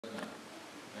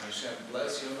Hashem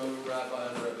bless your noble Rabbi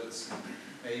and Rebbes.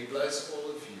 May he bless all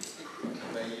of you,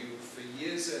 and may you, for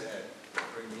years ahead,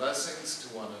 bring blessings to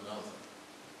one another.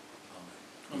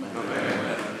 Amen. Amen.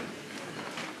 Amen.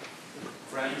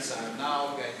 Friends, I'm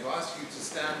now going to ask you to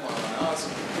stand while I ask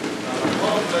Rabbi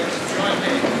Mordechai to join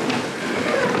me.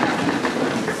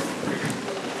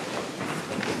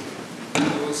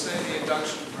 We will say the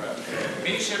induction prayer.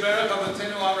 Mi sheberach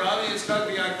Avatenu Avraham Yitzchak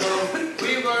v'Yaakov,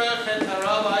 we berech et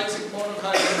harav Isaac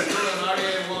Mordechai and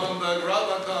Rabbi Wollenberg,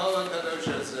 Rabbi Kahal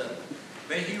Kadosh Hazeh.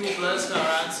 May he who blessed our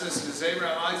ancestors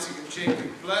Abraham, Isaac, and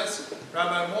Jacob bless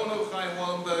Rabbi Mordechai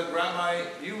Wollenberg,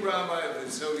 you Rabbi of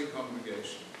this holy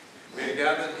congregation. We are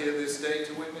gathered here this day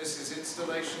to witness his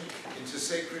installation into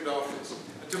sacred office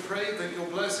and to pray that your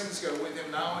blessings go with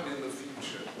him now and in the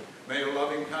future. May your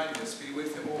loving kindness be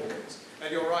with him always,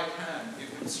 and your right hand give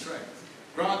him strength.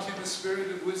 Grant him a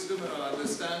spirit of wisdom and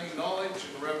understanding, knowledge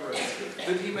and reverence,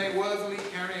 that he may worthily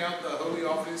carry out the holy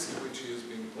office to which he has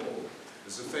been called,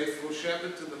 as a faithful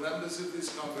shepherd to the members of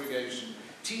this congregation,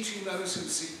 teaching those who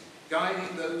seek,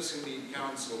 guiding those who need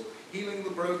counsel, healing the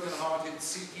broken-hearted,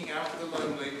 seeking out the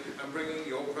lonely, and bringing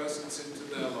your presence into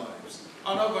their lives.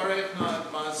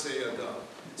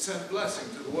 Send blessing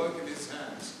to the work of his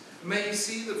hands. May he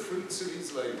see the fruits of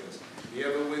his labors. Be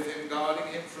ever with him, guarding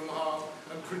him from harm,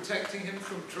 and protecting him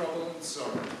from trouble and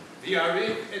sorrow.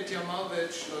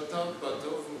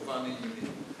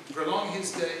 Prolong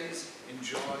his days in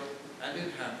joy and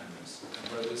in happiness. And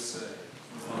brothers say,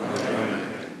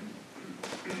 Amen.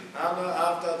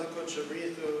 After the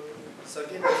Kutshabritu,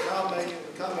 Sagin Kamei,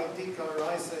 Kamei Dika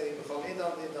Raise,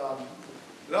 Bcholidam Nidam,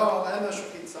 Lo Emesh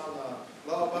Kitzana,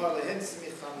 Lo Bar Lehins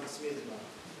Michan Smidna,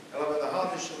 Ela the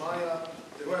Hadi Shemaya,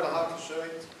 the word Haki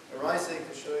Shoit, Raise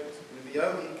Kashoit,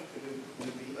 Lubiohi,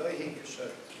 Lubiohi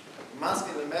Kashoit,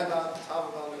 Maski the Meba,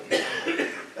 Tavan,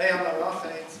 Eyala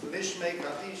Rachet, Lishme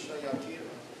Kadisha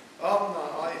Yakira, Avna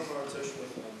Aifar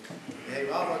Tushwichan,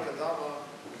 Yehrava Kadama,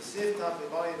 Sifta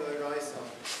Bibaydo Raisa,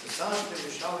 the Santi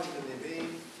Mishalim the Nevi,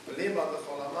 the Liba the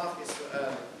Cholamach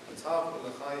Israel, the Tav the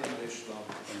Chayim Rishlam.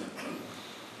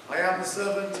 I am the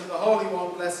servant of the Holy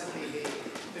One, blessed be He,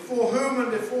 before whom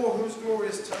and before whose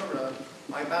glorious Torah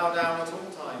I bow down at all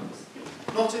times.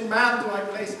 Not in man do I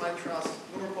place my trust,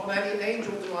 nor upon any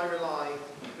angel do I rely,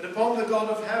 but upon the God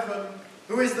of heaven,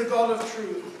 who is the God of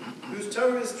truth, whose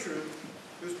Torah is truth,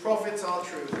 whose prophets are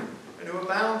truth, and who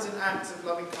abounds in acts of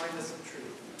loving kindness and truth.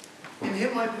 In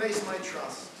him I place my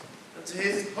trust, and to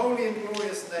his holy and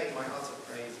glorious name I utter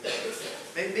praise.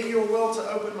 May it be your will to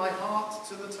open my heart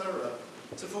to the Torah,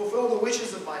 to fulfill the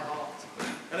wishes of my heart,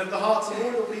 and of the hearts of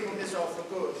all the people of Israel for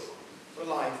good, for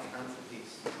life, and for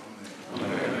peace.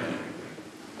 Amen. Amen.